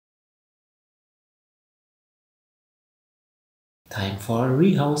Time for a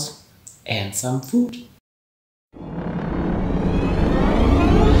rehouse and some food.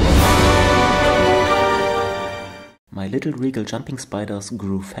 My little regal jumping spiders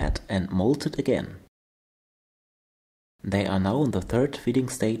grew fat and molted again. They are now in the third feeding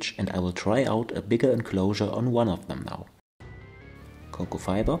stage and I will try out a bigger enclosure on one of them now. Cocoa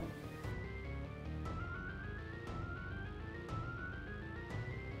fiber.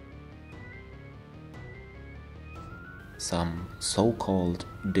 Some so-called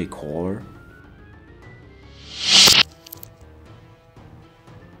decor.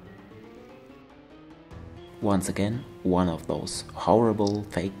 Once again, one of those horrible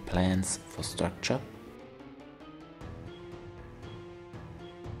fake plants for structure.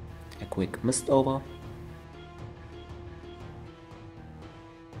 A quick mist over.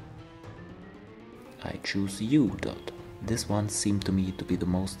 I choose you, Dot. This one seemed to me to be the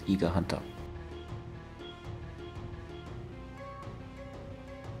most eager hunter.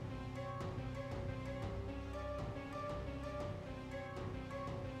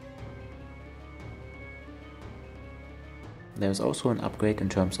 There's also an upgrade in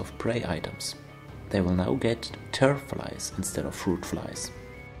terms of prey items. They will now get turf flies instead of fruit flies.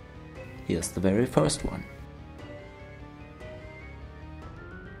 Here's the very first one.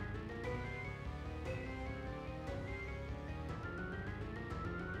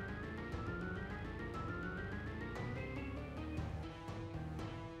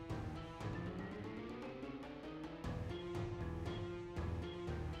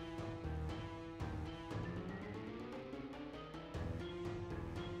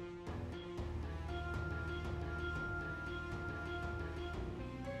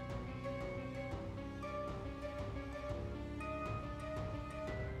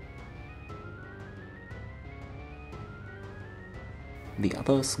 The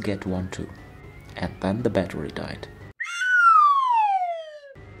others get one too. And then the battery died.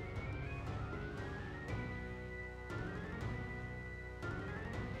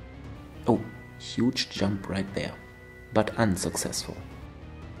 Oh, huge jump right there. But unsuccessful.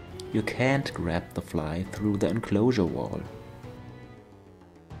 You can't grab the fly through the enclosure wall.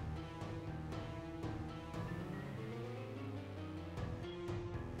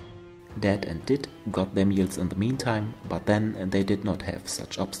 Dad and Dit got their meals in the meantime, but then they did not have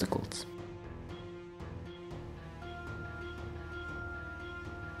such obstacles.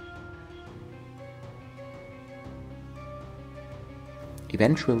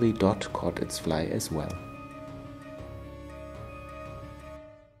 Eventually Dot caught its fly as well.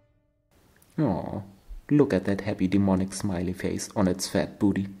 Aww, look at that happy demonic smiley face on its fat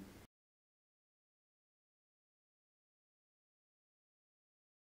booty.